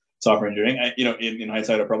doing software engineering. In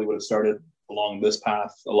hindsight, I probably would have started along this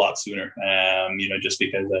path a lot sooner, just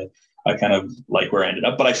because I kind of like where I ended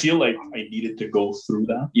up. But I feel like I needed to go through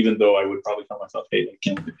that, even though I would probably tell myself, hey, I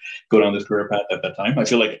can't go down this career path at that time. I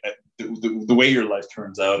feel like the way your life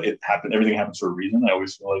turns out, everything happens for a reason. I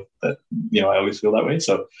always feel like that, I always feel that way.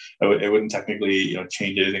 So I wouldn't technically,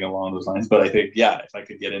 change anything along those lines. But I think, yeah, if I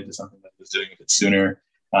could get into something that I was doing a bit sooner,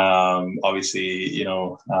 obviously,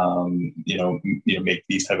 make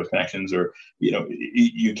these type of connections, or,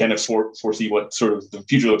 you kind of foresee what sort of the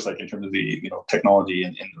future looks like in terms of the, technology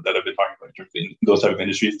and that I've been talking about, in terms of those type of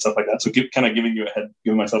industries and stuff like that. So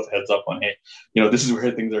giving myself a heads up on, hey, this is where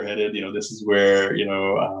things are headed. This is where,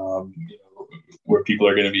 where people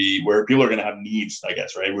are going to have needs, I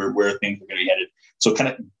guess, right? Where things are going to be headed. So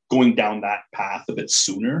kind of going down that path a bit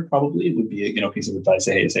sooner probably would be a piece of advice.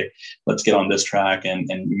 Say, let's get on this track, and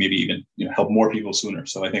maybe even help more people sooner.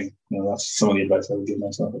 So I think that's some of the advice I would give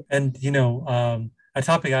myself. And a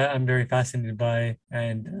topic I'm very fascinated by,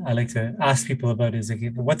 and I like to ask people about, is like,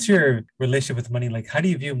 what's your relationship with money? Like, how do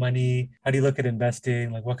you view money? How do you look at investing?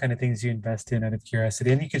 Like, what kind of things do you invest in, out of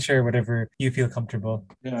curiosity? And you can share whatever you feel comfortable.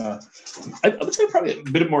 Yeah, I would say probably a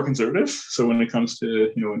bit more conservative. So when it comes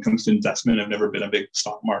to investment, I've never been a big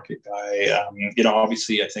stock market guy.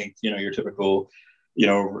 Obviously, I think your typical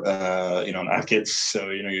have kids,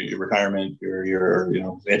 so your retirement, your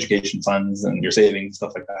education funds, and your savings,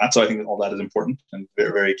 stuff like that. So I think all that is important and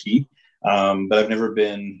very, very key. But I've never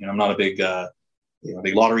been, I'm not a big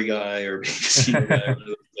big lottery guy or big casino guy.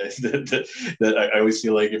 that I always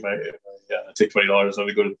feel like if I take $20, I'm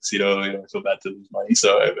gonna go to the casino, I feel bad to lose money.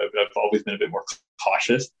 So I've always been a bit more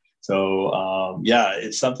cautious. So yeah,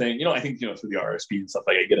 it's something, I think, through the RSP and stuff,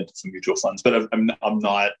 like I get into some mutual funds, but I'm not, I'm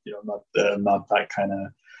not that kind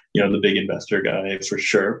of, the big investor guy for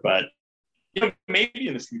sure. But maybe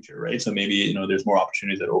in the future, right? So maybe, there's more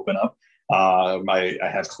opportunities that open up. I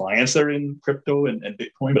have clients that are in crypto and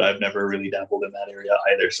Bitcoin, but I've never really dabbled in that area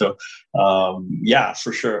either. So yeah,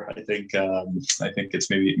 for sure. I think it's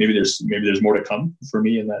maybe there's more to come for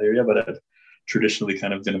me in that area, but I've traditionally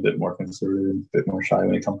kind of been a bit more conservative and a bit more shy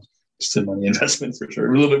when it comes to money investments, for sure.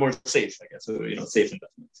 A little bit more safe, I guess. So, safe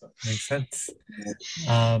investments. So. Makes sense.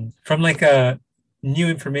 From like a new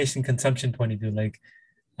information consumption point of view, like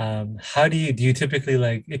how do you typically,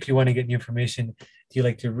 like, if you want to get new information, do you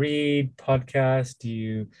like to read podcasts? Do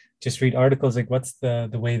you just read articles? Like, what's the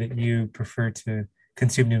way that you prefer to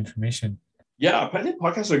consume new information? Yeah, I think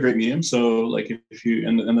podcasts are a great medium. So like if you,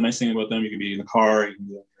 and the nice thing about them, you can be in the car, you can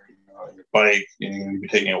be on your bike, you can be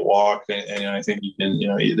taking a walk, and I think you can,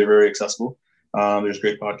 they're very accessible. There's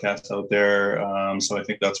great podcasts out there. So I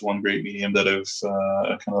think that's one great medium that I've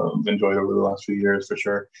kind of enjoyed over the last few years, for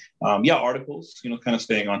sure. Yeah, articles, kind of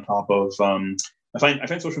staying on top of, I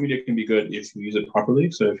find social media can be good if you use it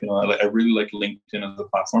properly. So if, I really like LinkedIn as a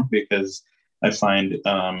platform, because I find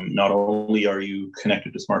not only are you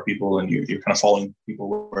connected to smart people and you're kind of following people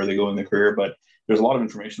where they go in their career, but there's a lot of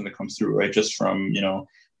information that comes through, right? Just from,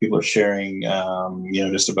 people are sharing,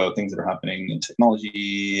 just about things that are happening in technology.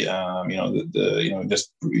 You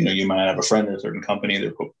might have a friend or a certain company,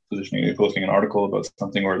 they're posting an article about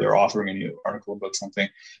something, or they're authoring a new article about something.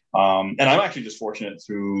 And I'm actually just fortunate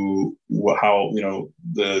through how,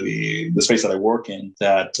 the space that I work in,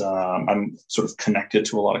 that I'm sort of connected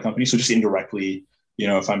to a lot of companies. So just indirectly,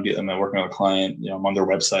 if I'm working with a client, I'm on their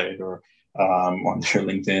website or on their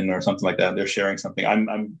LinkedIn or something like that, they're sharing something,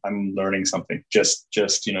 I'm learning something, just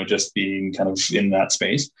being kind of in that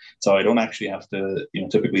space. So I don't actually have to,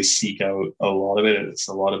 typically seek out a lot of it.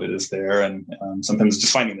 A lot of it is there, and sometimes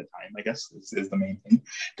just finding the time, I guess, is the main thing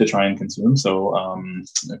to try and consume. So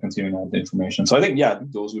consuming that information. So I think, yeah,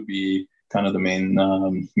 those would be kind of the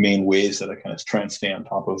main ways that I kind of try and stay on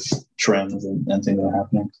top of trends and things that are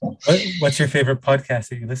happening. So. What's your favorite podcast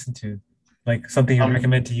that you listen to? Like something you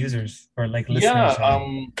recommend to users or like listeners?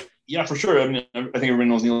 Yeah, for sure. I mean, I think everyone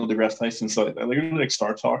knows Neil deGrasse Tyson, so I really like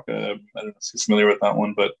Star Talk. I don't know if you're familiar with that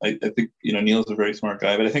one, but I think Neil's a very smart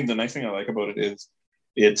guy. But I think the nice thing I like about it is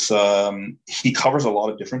he covers a lot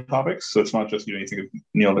of different topics. So it's not just, you think of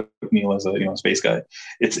Neil as a space guy.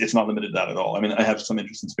 It's not limited to that at all. I mean, I have some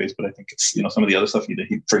interest in space, but I think it's some of the other stuff he did.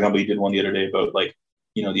 For example, he did one the other day about like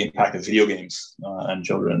the impact of video games on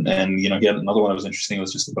children. And, he had another one that was interesting. It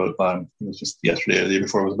was just about, it was just yesterday or the day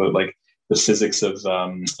before, it was about like the physics of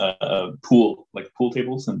pool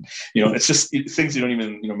tables. And, it's just things you don't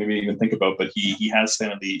even, maybe even think about, but he has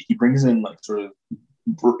kind of he brings in like sort of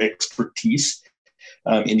expertise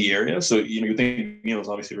in the area. So, you think Neil is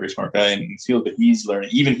obviously a very smart guy in his field, but he's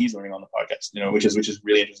learning on the podcast, which is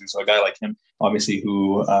really interesting. So a guy like him, obviously,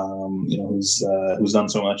 who, who's done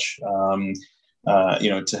so much,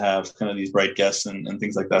 to have kind of these bright guests and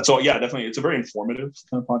things like that. So yeah, definitely, it's a very informative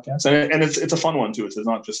kind of podcast, and it's a fun one too. It's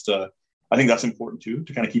not just I think that's important too,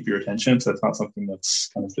 to kind of keep your attention. So it's not something that's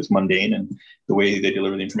kind of just mundane, and the way they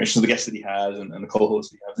deliver the information. So the guests that he has and the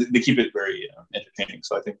co-hosts he has, they keep it very entertaining.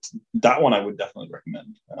 So I think that one I would definitely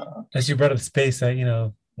recommend. As you brought up space, I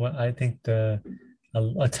think a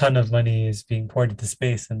ton of money is being poured into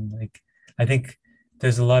space, and like I think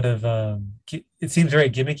there's a lot of it seems very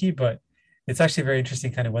gimmicky, but it's actually very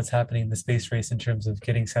interesting kind of what's happening in the space race in terms of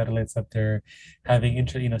getting satellites up there, having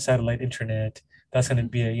satellite internet. That's going to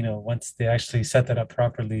be once they actually set that up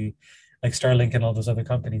properly, like Starlink and all those other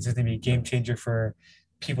companies, it's going to be a game changer for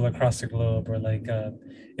people across the globe. Or like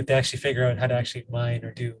if they actually figure out how to actually mine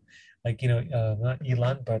or do, like not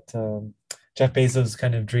Elon, but Jeff Bezos'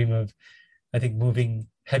 kind of dream of, I think, moving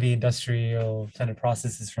heavy industrial kind of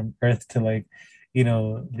processes from Earth to like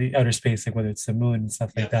the outer space, like whether it's the moon and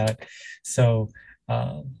stuff like that. So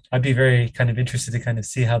I'd be very kind of interested to kind of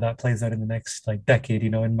see how that plays out in the next like decade,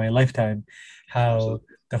 in my lifetime, how Absolutely.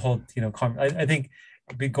 the whole, I think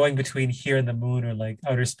going between here and the moon or like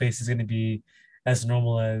outer space is going to be as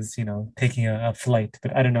normal as, taking a flight.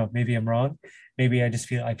 But I don't know, maybe I'm wrong. Maybe I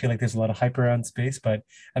feel like there's a lot of hype around space, but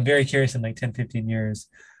I'm very curious in like 10, 15 years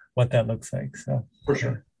what that looks like. So for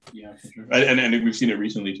sure. Yeah, for sure. And we've seen it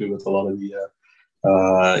recently too with a lot of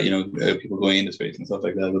the people going into space and stuff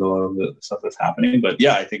like that, with a lot of the stuff that's happening. But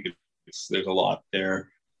yeah, I think there's a lot there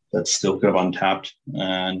that's still kind of untapped,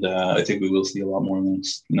 and I think we will see a lot more in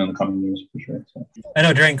the coming years, for sure. So. I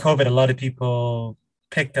know during COVID, a lot of people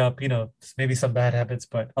picked up, maybe some bad habits,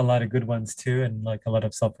 but a lot of good ones too, and like a lot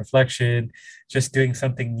of self-reflection, just doing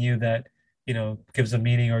something new that, gives a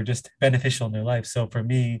meaning or just beneficial in their life. So for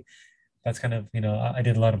me, that's kind of, I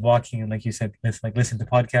did a lot of walking and like you said, listen to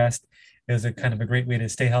podcasts. It was a kind of a great way to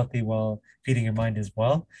stay healthy while feeding your mind as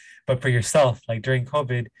well. But for yourself, like during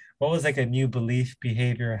COVID, what was like a new belief,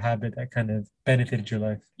 behavior, or habit that kind of benefited your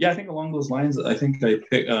life? Yeah, I think along those lines, I think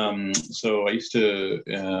so I used to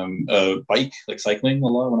bike, like cycling a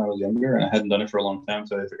lot when I was younger, and I hadn't done it for a long time.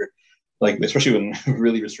 So I figured, like, especially when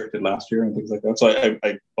really restricted last year and things like that. So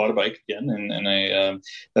I bought a bike again, and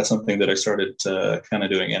that's something that I started kind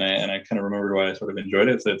of doing, and I kind of remembered why I sort of enjoyed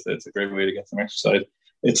it. So it's a great way to get some exercise.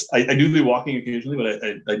 I do walking occasionally, but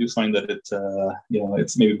I do find that it's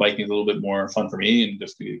maybe biking is a little bit more fun for me, and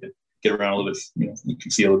just to get around a little bit, you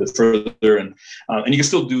can see a little bit further, and you can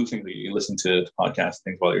still do things like you listen to podcasts,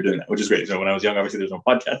 things while you're doing that, which is great. So when I was young, obviously there's no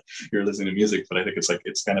podcast, you're listening to music, but I think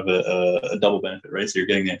it's kind of a double benefit, right? So you're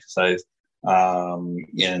getting the exercise, and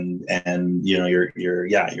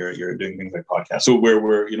you're doing things like podcasts. So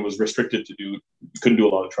where it was restricted to do, couldn't do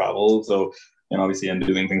a lot of travel, so. And obviously, and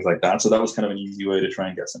doing things like that. So that was kind of an easy way to try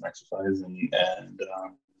and get some exercise and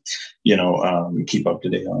keep up to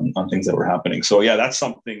date on things that were happening. So yeah, that's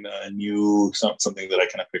something new, something that I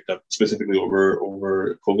kind of picked up specifically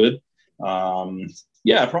over COVID.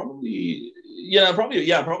 Probably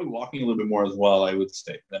walking a little bit more as well, I would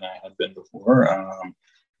say, than I had been before.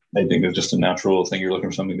 I think it's just a natural thing. You're looking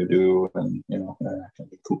for something to do, and kind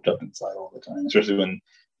of cooped up inside all the time, especially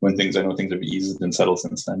when things, I know things have eased and settled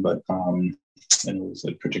since then, but and it was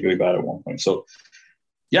particularly bad at one point. So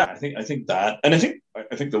yeah, I think that, and I think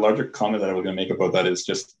the larger comment that I was going to make about that is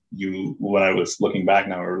just when I was looking back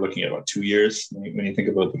now, we're looking at about 2 years when you think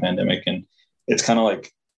about the pandemic, and it's kind of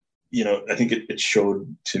like, I think it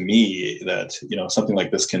showed to me that, something like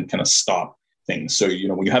this can kind of stop things. So,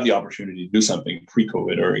 when you have the opportunity to do something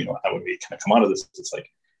pre-COVID, or, how would we kind of come out of this? It's like,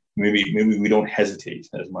 maybe we don't hesitate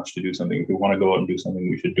as much to do something. If we want to go out and do something,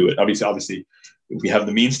 we should do it. Obviously, if we have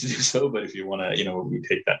the means to do so, but if you want to, we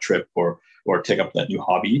take that trip or take up that new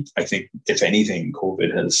hobby, I think if anything,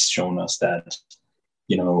 COVID has shown us that,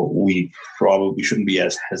 we probably shouldn't be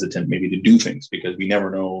as hesitant maybe to do things, because we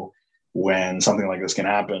never know when something like this can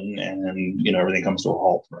happen and, everything comes to a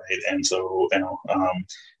halt, right? And so,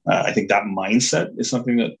 I think that mindset is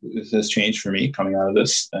something that has changed for me coming out of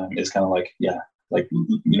this. It's kind of like,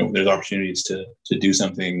 there's opportunities to do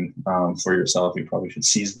something for yourself. You probably should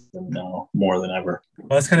seize them now more than ever. Well,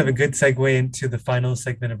 that's kind of a good segue into the final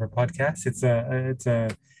segment of our podcast. It's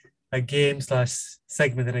a game /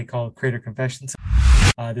 segment that I call Creator Confessions.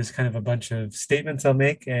 There's kind of a bunch of statements I'll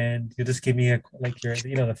make, and you'll just give me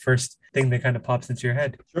the first thing that kind of pops into your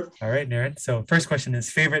head. Sure. All right, Naren. So first question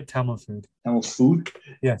is favorite Tamil food. Tamil food?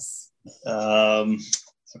 Yes. So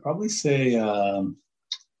I'd probably say, can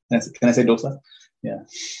I say dosa? Yeah.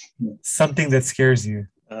 Something that scares you.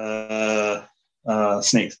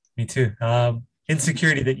 Snakes. Me too.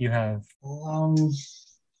 Insecurity that you have.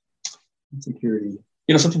 Insecurity.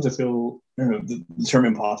 Sometimes I feel, the term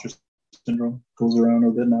imposter syndrome goes around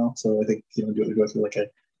a bit now. So I think, do I feel like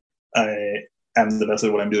I am the best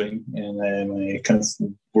at what I'm doing, and am I kind of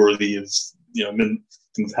worthy of,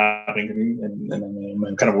 things happening to me, and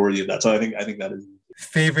I'm kind of worthy of that. So I think that is.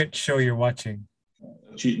 Favorite show you're watching?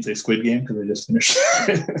 Cheat and say Squid Game, because I just finished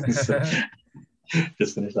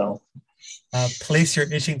just finished that one. Place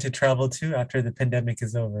you're itching to travel to after the pandemic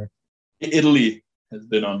is over? Italy has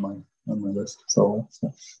been on my list. So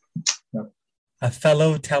yeah. A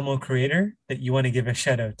fellow Tamil creator that you want to give a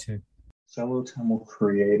shout out to? Fellow Tamil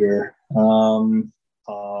creator.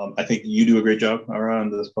 I think you do a great job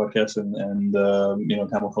around this podcast and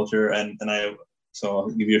Tamil culture, and so I'll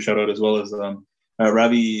give you a shout out as well as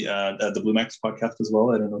Ravi at the Blue Max podcast as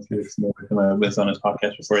well. I don't know if you're familiar with him. I was on his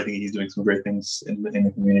podcast before. I think he's doing some great things in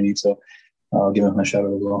the community. So I'll give him a shout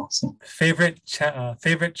out as well. So favorite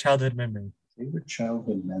childhood memory. Favorite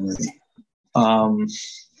childhood memory.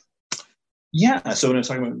 So when I was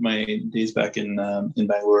talking about my days back in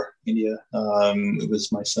Bangalore, India, it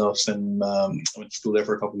was myself and I went to school there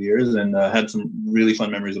for a couple of years, and had some really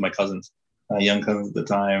fun memories with my cousins, young cousins at the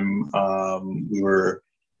time. We were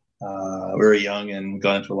very young and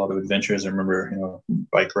got into a lot of adventures. I remember,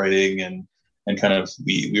 bike riding and kind of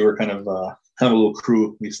we were kind of a little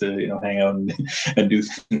crew. We used to hang out and do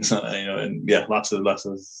things, and yeah, lots of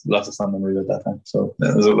fun memories at that time. So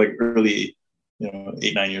that was like early,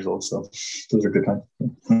 8-9 years old. So those are good times.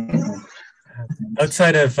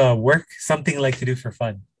 Outside of work, something you like to do for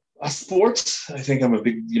fun? Sports. I think I'm a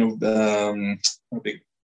big, a big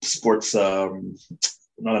sports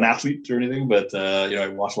not an athlete or anything, but I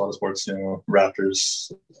watch a lot of sports.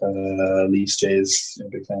 Raptors, Leafs, Jays.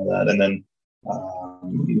 Big fan of that. And then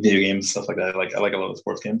video games, stuff like that. I like a lot of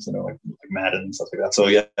sports games. Like Madden and stuff like that. So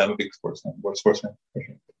yeah, I'm a big sports fan. For sure.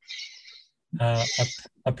 Uh, a,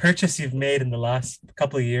 a purchase you've made in the last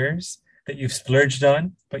couple of years that you've splurged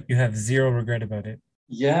on, but you have zero regret about it.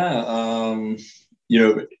 Yeah,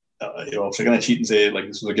 if I'm gonna cheat and say like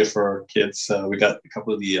this was a gift for our kids, we got a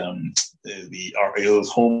couple of those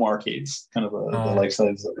home arcades, kind of the life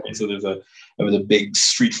size. So there was a big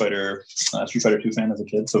Street Fighter 2 fan as a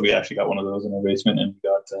kid, so we actually got one of those in our basement, and we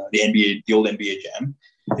got the old NBA Jam.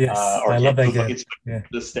 Yes, I love that game. Yeah.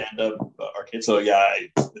 The stand-up arcade. So yeah,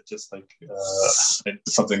 it's just like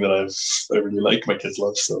it's something that I really like. My kids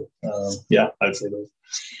love. So yeah, I'd say those.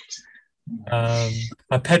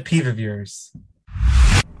 A pet peeve of yours.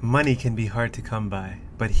 Money can be hard to come by,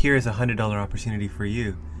 but here is a $100 opportunity for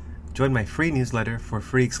you. Join my free newsletter for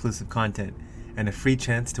free exclusive content and a free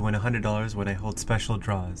chance to win $100 when I hold special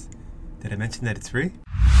draws. Did I mention that it's free?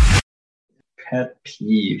 Pet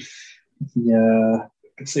peeve. Yeah, I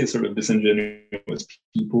could say sort of disingenuous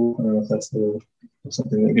people. I don't know if that's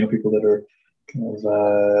something that people that are kind of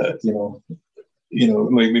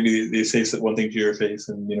like maybe they say one thing to your face,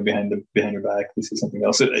 and behind your back they say something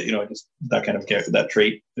else. Just that kind of character, that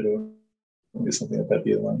trait, is something that pet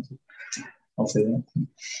peeve of mine. I'll say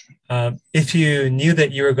that. If you knew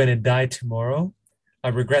that you were going to die tomorrow,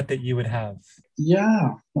 a regret that you would have?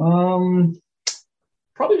 Yeah, probably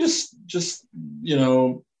just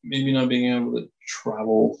maybe not being able to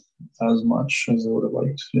travel as much as I would have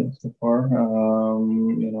liked so far.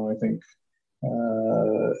 I think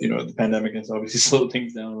the pandemic has obviously slowed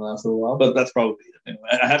things down in the last little while, but that's probably it.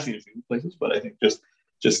 I have seen a few places, but I think just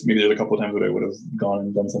maybe there's a couple of times that I would have gone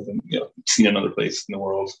and done something, seen another place in the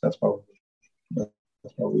world. That's probably the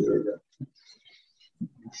regret.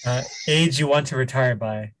 Age you want to retire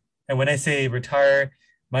by. And when I say retire,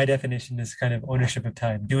 my definition is kind of ownership of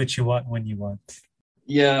time. Do what you want when you want.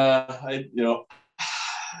 Yeah,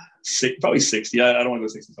 probably 60. I don't want to go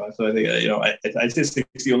 65. So I think I'd say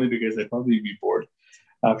 60 only because I'd probably be bored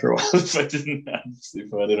after a while if I didn't have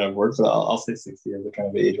work. So I'll say 60 as a kind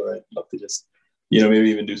of age where I'd love to just maybe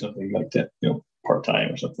even do something like that, part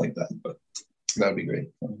time or something like that. But that would be great.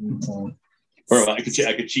 Or I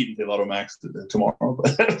could cheat and say Lotto Max tomorrow.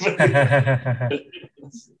 But that'd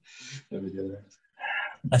be good.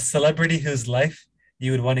 A celebrity whose life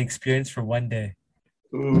you would want to experience for one day.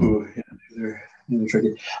 Ooh, yeah, these are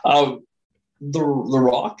tricky. The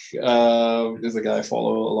Rock is a guy I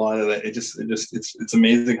follow a lot. It's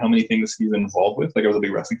amazing how many things he's involved with. Like I was a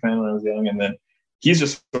big wrestling fan when I was young, and then he's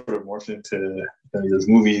just sort of morphed into his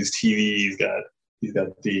movies, TV. He's got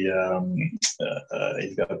the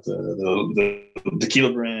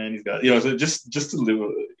tequila brand. He's got so just to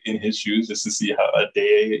live in his shoes, just to see how a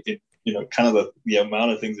day kind of the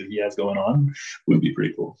amount of things that he has going on would be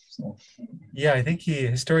pretty cool. So. Yeah, I think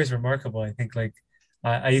his story is remarkable. I think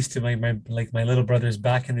I used to my little brothers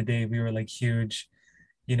back in the day. We were like huge,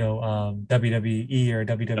 WWE or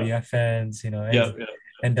WWF fans.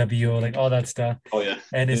 NWO, like all that stuff. Oh yeah,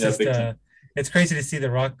 and it's just it's crazy to see The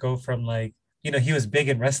Rock go from he was big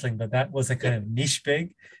in wrestling, but that was a kind of niche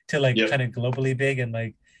big to kind of globally big, and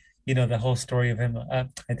the whole story of him. I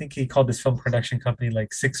think he called his film production company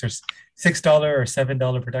like $6 or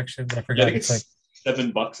 $7 production. But I forgot. Yeah, it's like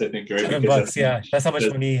 $7, I think, right? $7, yeah. That's how much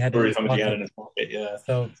money he had in his pocket. Yeah.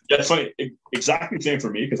 So yeah, it's funny. Exactly the same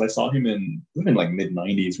for me, because I saw him in like mid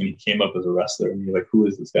 '90s when he came up as a wrestler, and you're like, who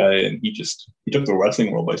is this guy? And he took the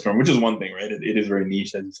wrestling world by storm, which is one thing, right? It is very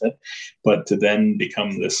niche, as you said, but to then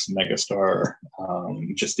become this megastar,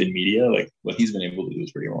 just in media, like what he's been able to do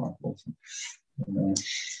is pretty remarkable.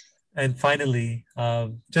 And finally,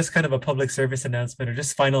 just kind of a public service announcement, or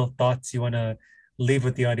just final thoughts you want to leave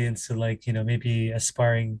with the audience to maybe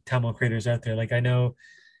aspiring Tamil creators out there. Like I know,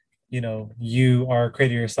 you are a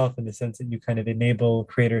creator yourself in the sense that you kind of enable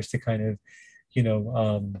creators to kind of,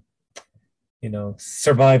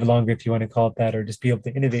 survive longer, if you want to call it that, or just be able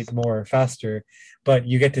to innovate more faster, but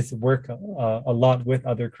you get to work a lot with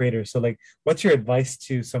other creators. So what's your advice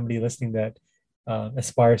to somebody listening that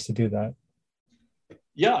aspires to do that?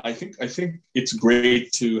 Yeah, I think it's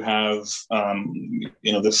great to have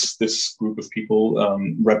this group of people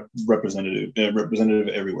representative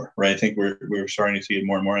everywhere, right? I think we're starting to see it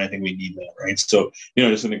more and more, and I think we need that, right? So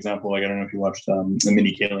just an example, I don't know if you watched the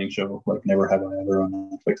Mindy Kaling show, Never Have I Ever on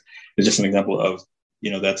Netflix. It's just an example of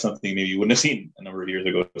that's something maybe you wouldn't have seen a number of years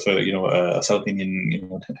ago. So, a South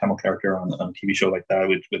Indian, Tamil character on a TV show like that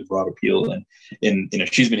with broad appeal, and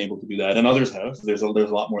she's been able to do that, and others have. There's a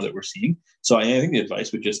lot more that we're seeing. So I think the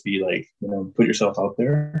advice would just be like, put yourself out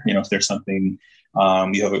there. If there's something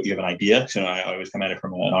you have an idea. So I always come at it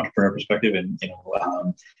from an entrepreneur perspective, and if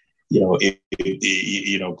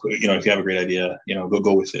you have a great idea,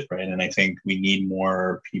 go with it, right? And I think we need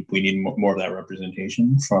more people. We need more of that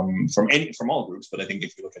representation from all groups. But I think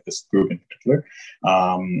if you look at this group in particular,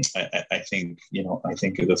 I think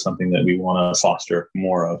that's something that we want to foster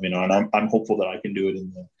more of. And I'm hopeful that I can do it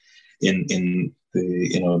in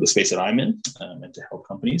the space that I'm in, and to help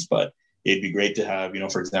companies. But it'd be great to have,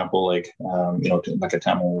 for example, like a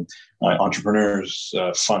Tamil entrepreneurs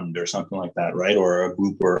fund or something like that, right? Or a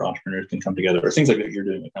group where entrepreneurs can come together, or things like that you're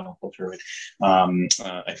doing with Tamil culture, right?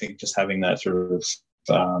 I think just having that sort of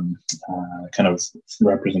kind of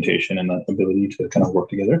representation and that ability to kind of work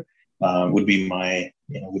together would be my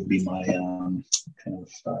kind of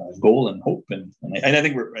goal and hope, and I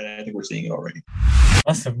think we're seeing it already.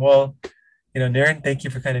 Awesome. Well, Naren, thank you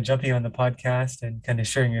for kind of jumping on the podcast and kind of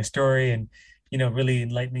sharing your story and, really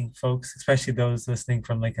enlightening folks, especially those listening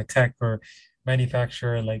from like a tech or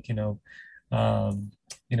manufacturer, like, food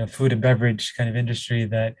and beverage kind of industry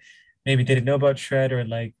that maybe didn't know about Shred, or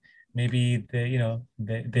like maybe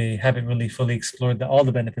they haven't really fully explored all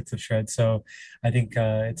the benefits of Shred. So I think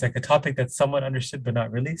it's like a topic that's somewhat understood, but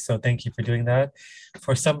not really. So thank you for doing that.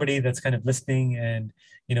 For somebody that's kind of listening and,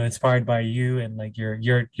 inspired by you and like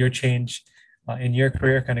your change in your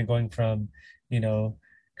career, kind of going from,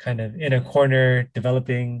 kind of in a corner,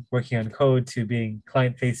 developing, working on code, to being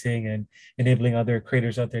client facing and enabling other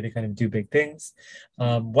creators out there to kind of do big things.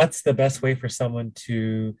 What's the best way for someone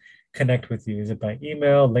to connect with you? Is it by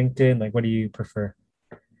email, LinkedIn? Like, what do you prefer?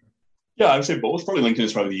 Yeah, I would say both. Probably LinkedIn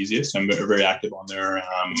is probably the easiest. I'm very active on there.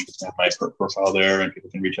 I have my profile there, and people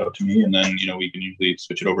can reach out to me, and then we can usually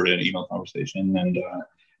switch it over to an email conversation. And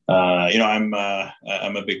I'm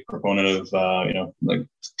a big proponent of like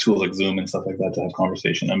tools like Zoom and stuff like that to have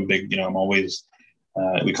conversation. I'm a big I'm always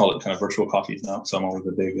we call it kind of virtual coffees now, so I'm always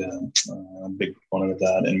a big proponent of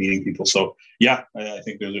that and meeting people. So yeah, I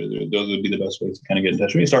think those would be the best ways to kind of get in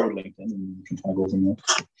touch with me. Start with LinkedIn, and you can kind of go from there.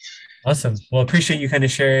 Awesome. Well, appreciate you kind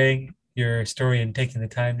of sharing your story and taking the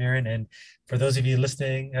time, Naren. And for those of you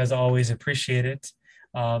listening, as always, appreciate it.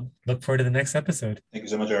 Look forward to the next episode. Thank you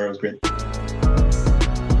so much, Ara. It was great.